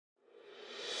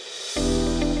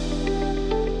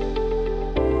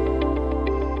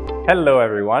Hello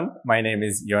everyone, my name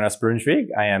is Jonas Brunschwig.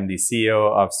 I am the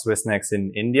CEO of Swissnex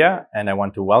in India, and I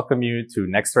want to welcome you to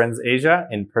Next Trends Asia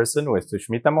in person with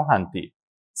Susmita Mohanty.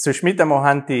 Susmita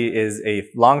Mohanty is a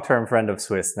long-term friend of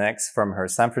Swissnex from her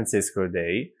San Francisco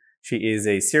day. She is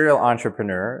a serial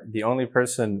entrepreneur, the only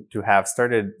person to have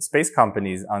started space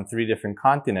companies on 3 different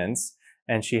continents,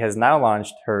 and she has now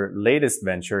launched her latest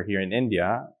venture here in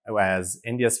India as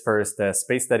India's first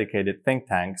space-dedicated think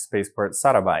tank, Spaceport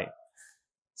SARABHAI.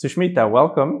 Susmita,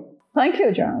 welcome. Thank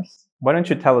you, Jonas. Why don't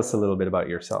you tell us a little bit about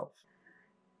yourself?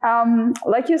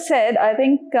 Like you said, I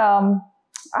think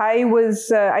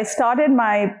I started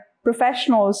my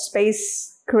professional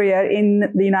space career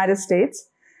in the United States.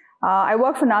 I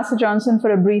worked for NASA Johnson for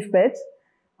a brief bit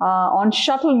on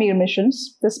shuttle Mir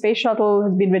missions. The space shuttle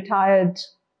has been retired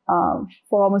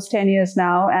for almost 10 years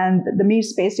now, and the Mir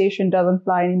space station doesn't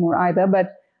fly anymore either,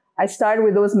 but I started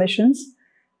with those missions.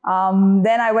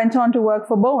 Then I went on to work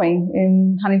for Boeing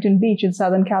in Huntington Beach in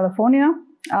Southern California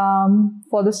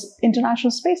for this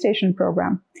International Space Station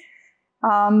program.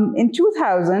 In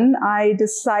 2000, I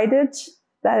decided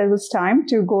that it was time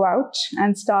to go out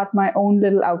and start my own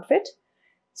little outfit.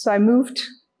 So I moved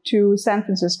to San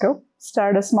Francisco,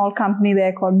 started a small company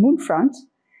there called Moonfront.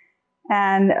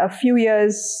 And a few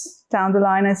years down the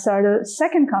line, I started a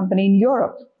second company in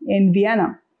Europe, in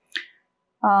Vienna.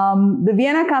 The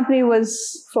Vienna company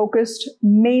was focused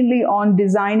mainly on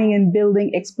designing and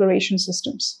building exploration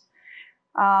systems.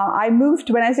 I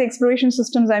moved, when I say exploration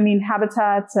systems, I mean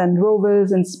habitats and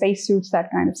rovers and spacesuits,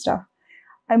 that kind of stuff.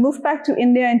 I moved back to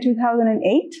India in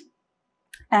 2008,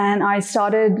 and I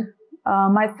started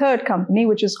my third company,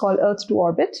 which is called Earth to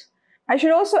Orbit. I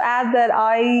should also add that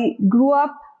I grew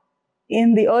up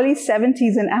in the early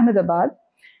 70s in Ahmedabad,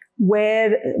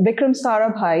 where Vikram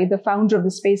Sarabhai, the founder of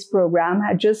the space program,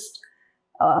 had just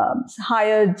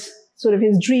hired sort of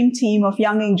his dream team of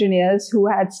young engineers who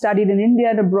had studied in India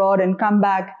and abroad and come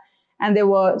back, and they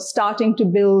were starting to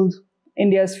build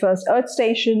India's first Earth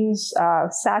stations,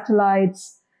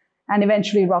 satellites, and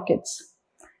eventually rockets.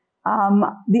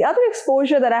 The other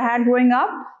exposure that I had growing up,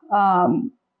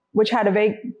 which had a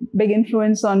very big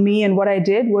influence on me and what I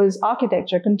did, was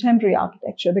architecture, contemporary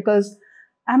architecture, because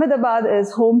Ahmedabad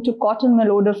is home to cotton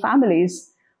mill owner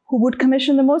families who would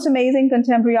commission the most amazing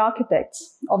contemporary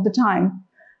architects of the time.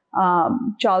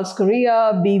 Charles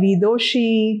Correa, B.V.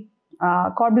 Doshi,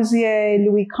 Corbusier,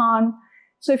 Louis Kahn.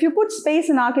 So if you put space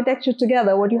and architecture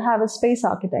together, what you have is space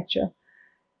architecture.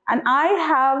 And I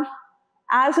have,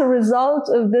 as a result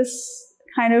of this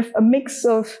kind of a mix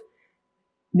of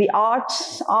the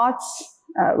arts,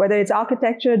 whether it's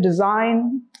architecture,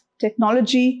 design,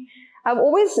 technology, I've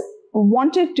always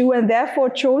wanted to and therefore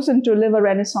chosen to live a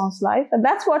Renaissance life. And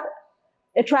that's what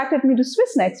attracted me to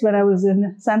Swissnex when I was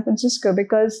in San Francisco,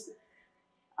 because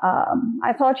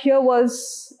I thought here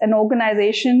was an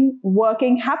organization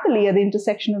working happily at the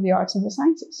intersection of the arts and the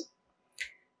sciences.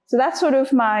 So that's sort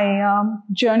of my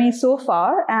journey so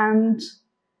far. And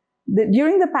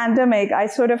during the pandemic, I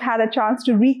sort of had a chance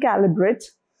to recalibrate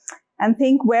and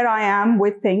think where I am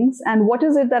with things and what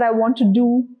is it that I want to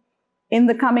do in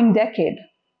the coming decade.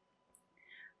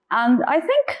 And I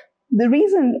think the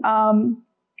reason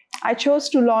I chose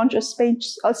to launch a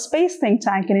space think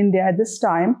tank in India at this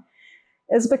time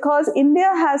is because India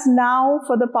has now,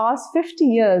 for the past 50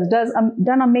 years,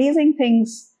 done amazing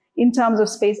things in terms of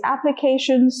space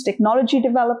applications, technology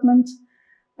development,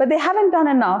 but they haven't done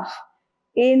enough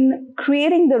in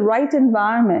creating the right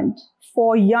environment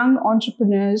for young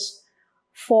entrepreneurs,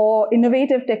 for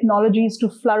innovative technologies to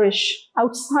flourish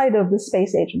outside of the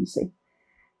space agency.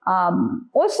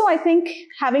 Also, I think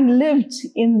having lived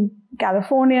in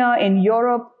California, in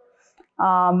Europe,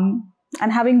 and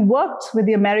having worked with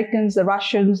the Americans, the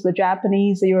Russians, the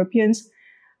Japanese, the Europeans,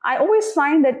 I always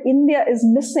find that India is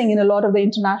missing in a lot of the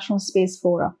international space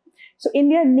fora. So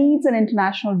India needs an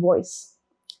international voice.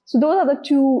 So those are the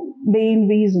 2 main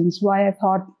reasons why I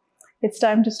thought it's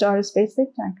time to start a space think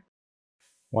tank.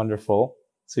 Wonderful.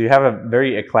 So you have a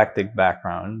very eclectic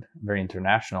background, very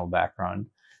international background.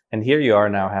 And here you are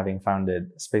now having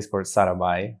founded Spaceport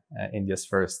SARABHAI, India's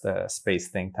first space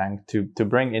think tank, to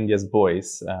bring India's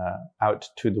voice out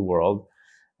to the world.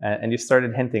 And you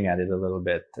started hinting at it a little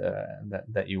bit,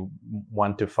 that you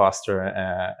want to foster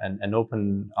an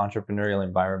open entrepreneurial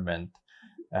environment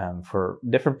for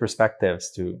different perspectives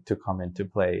to come into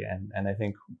play. And I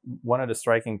think one of the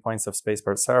striking points of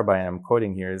Spaceport SARABHAI, and I'm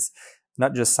quoting here, is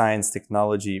not just science,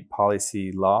 technology,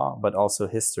 policy, law, but also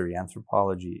history,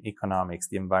 anthropology, economics,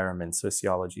 the environment,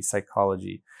 sociology,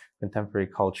 psychology, contemporary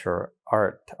culture,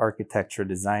 art, architecture,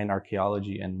 design,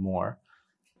 archaeology, and more.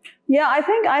 Yeah, I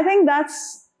think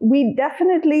that's we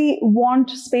definitely want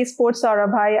Spaceport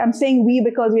SARABHAI. I'm saying we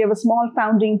because we have a small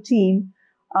founding team,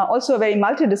 also a very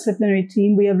multidisciplinary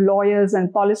team. We have lawyers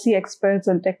and policy experts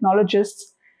and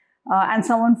technologists, and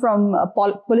someone from a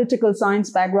political science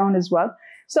background as well.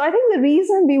 So I think the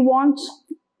reason we want,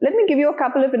 let me give you a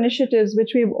couple of initiatives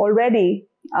which we have already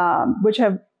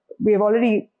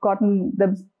gotten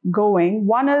them going.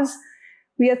 One is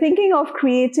we are thinking of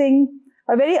creating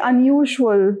a very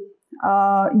unusual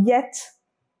yet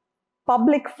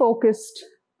public-focused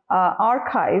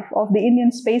archive of the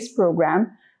Indian space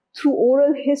program through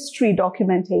oral history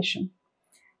documentation.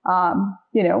 I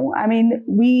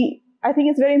think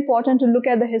it's very important to look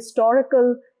at the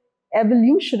historical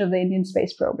evolution of the Indian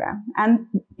space program, and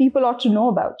people ought to know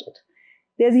about it.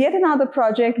 There's yet another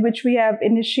project which we have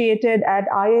initiated at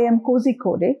IIM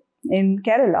Kozhikode in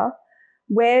Kerala,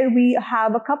 where we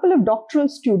have a couple of doctoral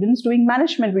students doing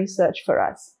management research for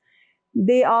us.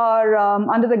 They are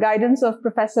under the guidance of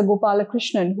Professor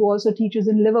Gopalakrishnan, who also teaches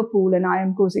in Liverpool and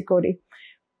IIM Kozhikode.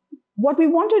 What we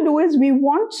want to do is we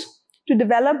want to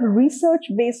develop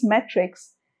research-based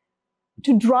metrics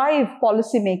to drive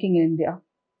policy making in India.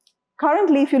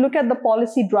 Currently, if you look at the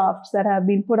policy drafts that have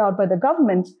been put out by the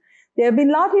government, they have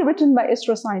been largely written by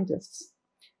ISRO scientists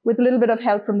with a little bit of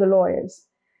help from the lawyers.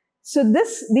 So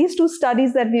these two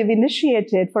studies that we have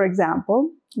initiated, for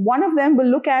example, one of them will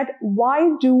look at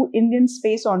why do Indian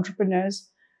space entrepreneurs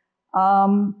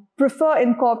prefer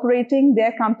incorporating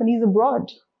their companies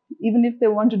abroad, even if they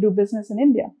want to do business in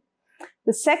India.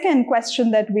 The second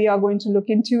question that we are going to look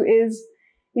into is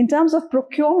in terms of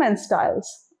procurement styles.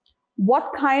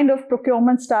 What kind of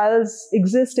procurement styles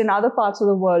exist in other parts of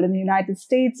the world, in the United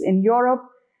States, in Europe?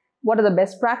 What are the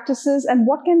best practices? And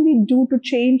what can we do to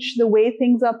change the way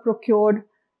things are procured,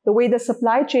 the way the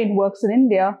supply chain works in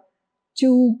India,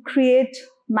 to create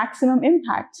maximum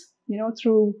impact,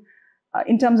 through,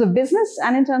 in terms of business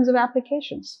and in terms of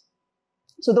applications.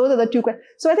 So those are the two questions.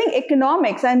 So I think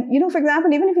economics and, for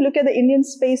example, even if you look at the Indian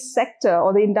space sector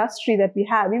or the industry that we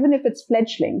have, even if it's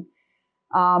fledgling,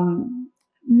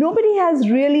 nobody has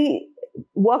really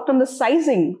worked on the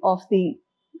sizing of the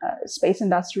space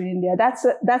industry in India.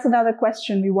 That's another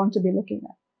question we want to be looking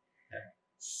at.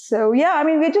 So yeah,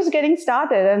 we're just getting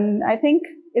started, and I think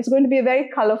it's going to be a very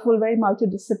colorful, very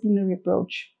multidisciplinary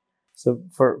approach. So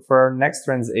for our Next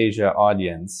Trends Asia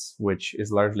audience, which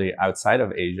is largely outside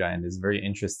of Asia and is very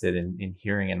interested in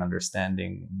hearing and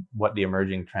understanding what the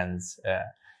emerging trends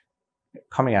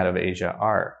coming out of Asia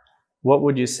are, what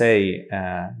would you say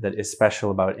that is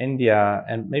special about India,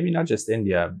 and maybe not just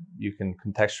India, you can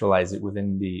contextualize it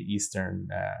within the Eastern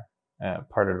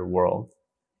part of the world?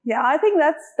 Yeah, I think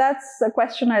that's a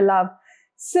question I love.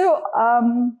 So,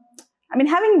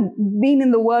 having been in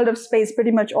the world of space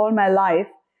pretty much all my life,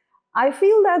 I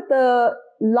feel that the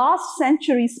last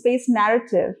century space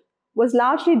narrative was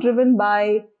largely driven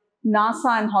by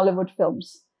NASA and Hollywood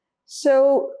films.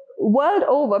 So world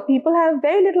over, people have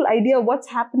very little idea what's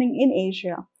happening in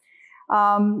Asia.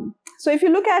 So if you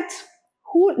look at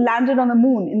who landed on the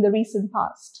moon in the recent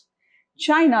past,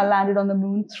 China landed on the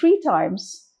moon 3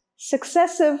 times,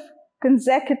 successive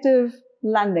consecutive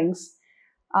landings,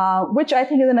 which I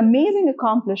think is an amazing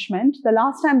accomplishment. The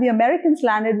last time the Americans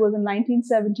landed was in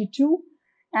 1972,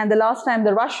 and the last time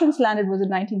the Russians landed was in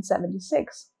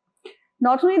 1976.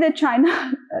 Not only did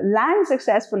China land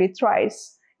successfully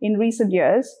thrice in recent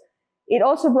years, it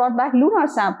also brought back lunar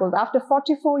samples after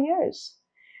 44 years.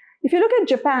 If you look at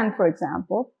Japan, for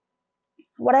example,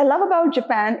 what I love about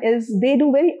Japan is they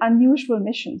do very unusual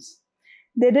missions.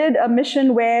 They did a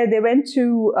mission where they went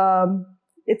to,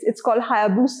 it's called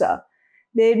Hayabusa.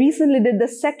 They recently did the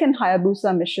second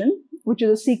Hayabusa mission, which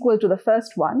is a sequel to the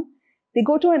first one. They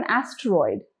go to an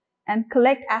asteroid and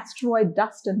collect asteroid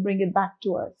dust and bring it back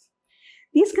to Earth.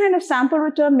 These kind of sample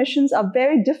return missions are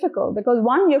very difficult because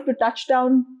one, you have to touch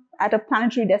down at a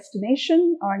planetary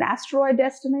destination or an asteroid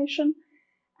destination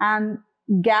and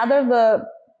gather the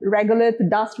regolith,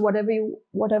 dust,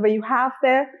 whatever you have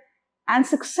there, and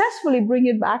successfully bring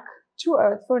it back to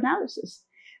Earth for analysis.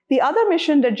 The other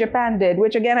mission that Japan did,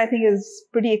 which again I think is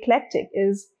pretty eclectic,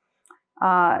 is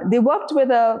they worked with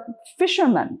a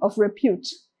fisherman of repute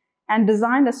and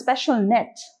designed a special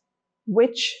net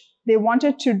which they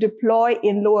wanted to deploy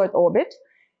in low Earth orbit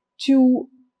to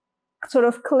sort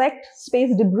of collect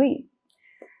space debris.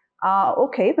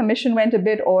 Okay, the mission went a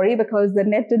bit awry because the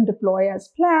net didn't deploy as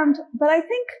planned, but I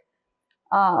think,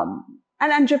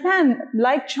 and Japan,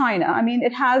 like China,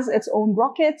 it has its own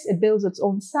rockets, it builds its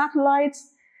own satellites.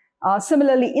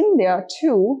 Similarly, India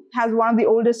too has one of the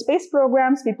oldest space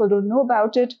programs. People don't know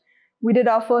about it. We did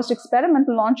our first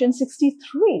experimental launch in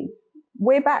 '63,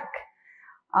 way back.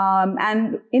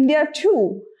 And India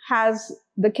too has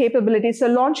the capability. It's a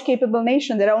launch capable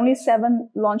nation. There are only 7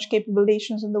 launch capable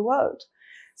nations in the world.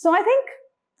 So I think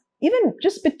even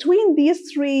just between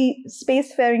these 3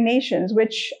 spacefaring nations,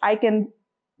 which I can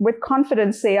with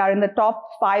confidence say are in the top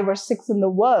 5 or 6 in the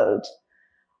world,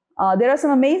 there are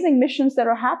some amazing missions that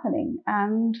are happening.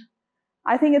 And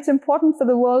I think it's important for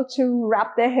the world to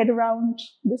wrap their head around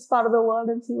this part of the world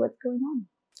and see what's going on.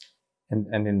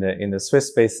 And in the Swiss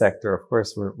space sector, of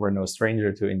course, we're no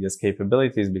stranger to India's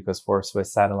capabilities, because 4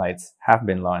 Swiss satellites have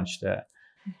been launched.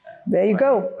 There you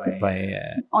go.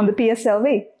 On the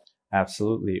PSLV.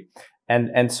 Absolutely.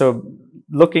 And so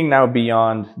looking now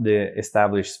beyond the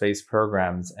established space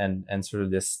programs and sort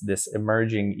of this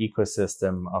emerging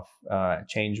ecosystem of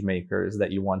change makers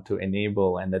that you want to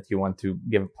enable and that you want to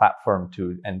give a platform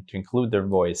to and to include their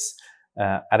voice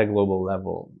at a global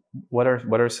level, what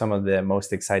are some of the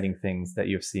most exciting things that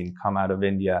you've seen come out of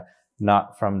India,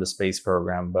 not from the space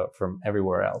program, but from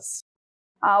everywhere else?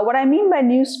 What I mean by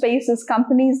new space is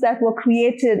companies that were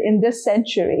created in this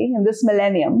century, in this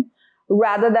millennium,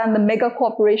 rather than the mega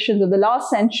corporations of the last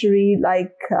century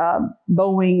like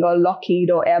Boeing or Lockheed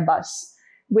or Airbus,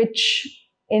 which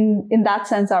in that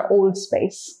sense are old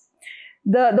space.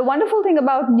 The wonderful thing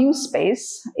about new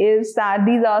space is that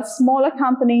these are smaller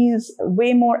companies,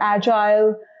 way more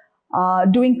agile,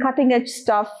 doing cutting edge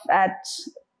stuff at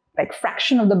like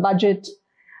fraction of the budget.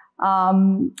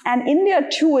 And India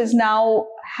too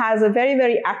has a very,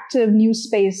 very active new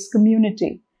space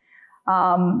community.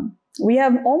 We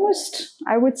have almost,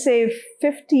 I would say,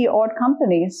 50 odd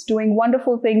companies doing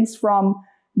wonderful things, from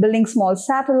building small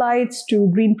satellites to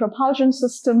green propulsion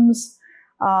systems,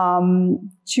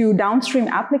 to downstream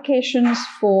applications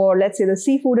for, let's say, the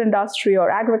seafood industry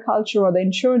or agriculture or the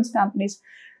insurance companies.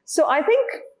 So I think,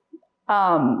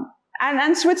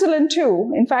 and Switzerland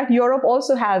too. In fact, Europe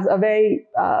also has a very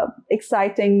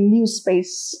exciting new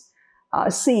space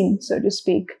scene, so to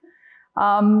speak.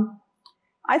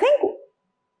 I think,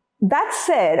 that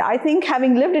said, I think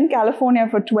having lived in California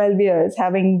for 12 years,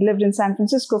 having lived in San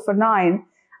Francisco for 9,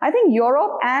 I think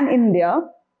Europe and India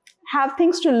have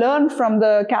things to learn from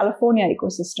the California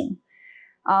ecosystem.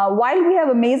 While we have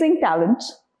amazing talent,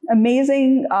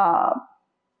 amazing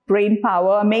brain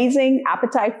power, amazing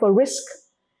appetite for risk,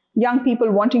 young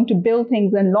people wanting to build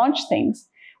things and launch things,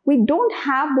 we don't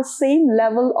have the same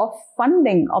level of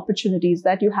funding opportunities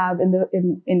that you have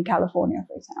in California,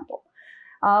 for example.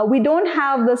 We don't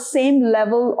have the same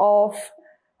level of,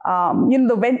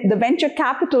 the venture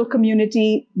capital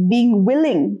community being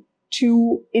willing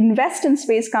to invest in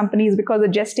space companies because the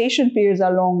gestation periods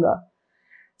are longer.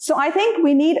 So I think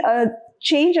we need a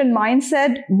change in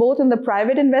mindset, both in the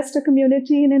private investor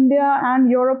community in India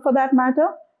and Europe for that matter,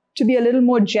 to be a little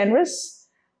more generous.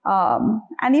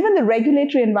 And even the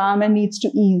regulatory environment needs to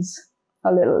ease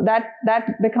a little.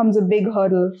 That becomes a big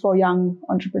hurdle for young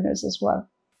entrepreneurs as well.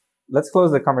 Let's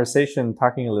close the conversation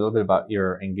talking a little bit about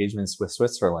your engagements with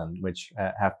Switzerland, which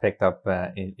have picked up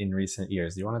in recent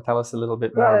years. Do you want to tell us a little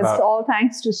bit more about? It's all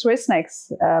thanks to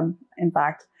Swissnex, in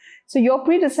fact. So your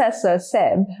predecessor,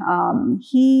 Seb,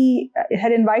 he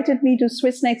had invited me to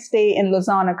Swissnex Day in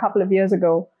Lausanne a couple of years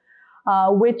ago,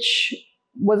 which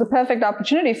was a perfect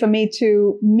opportunity for me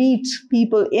to meet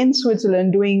people in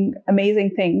Switzerland doing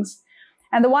amazing things.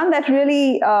 And the one that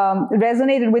really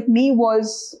resonated with me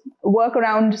was work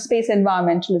around space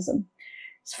environmentalism.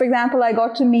 So for example, I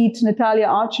got to meet Natalia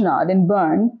Archinard in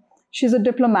Bern. She's a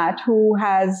diplomat who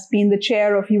has been the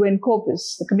chair of UN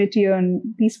COPUS, the Committee on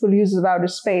Peaceful Use of Outer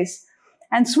Space.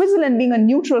 And Switzerland, being a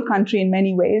neutral country in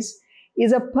many ways,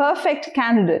 is a perfect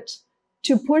candidate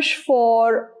to push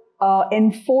for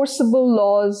enforceable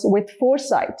laws with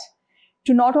foresight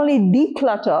to not only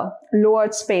declutter low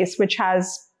Earth space, which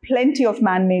has plenty of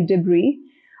man-made debris.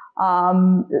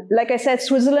 Like I said,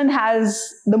 Switzerland has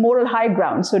the moral high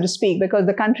ground, so to speak, because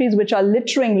the countries which are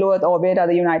littering low Earth orbit are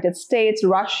the United States,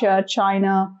 Russia,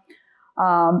 China,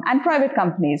 and private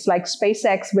companies like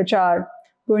SpaceX, which are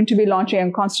going to be launching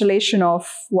a constellation of,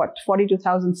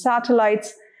 42,000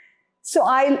 satellites. So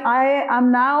I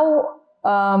am now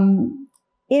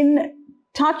in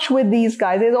touch with these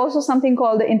guys. There's also something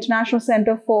called the International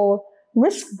Center for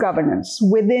Risk Governance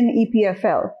within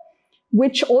EPFL,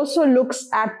 which also looks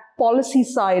at policy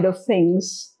side of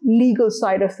things, legal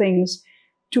side of things,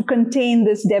 to contain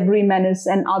this debris menace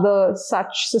and other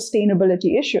such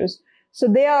sustainability issues. So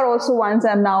they are also ones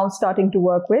I'm now starting to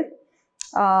work with.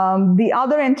 The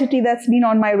other entity that's been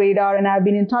on my radar, and I've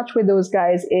been in touch with those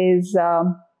guys, is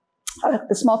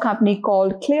a small company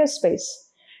called ClearSpace.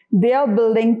 They are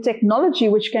building technology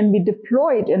which can be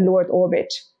deployed in low Earth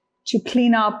orbit to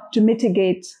clean up, to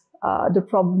mitigate the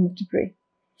problem of debris.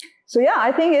 So yeah,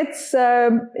 I think it's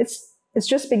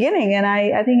just beginning, and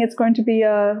I think it's going to be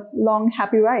a long,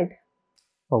 happy ride.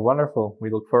 Well, wonderful. We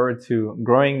look forward to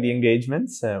growing the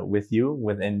engagements with you,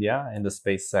 with India in the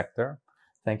space sector.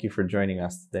 Thank you for joining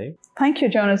us today. Thank you,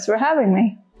 Jonas, for having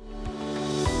me.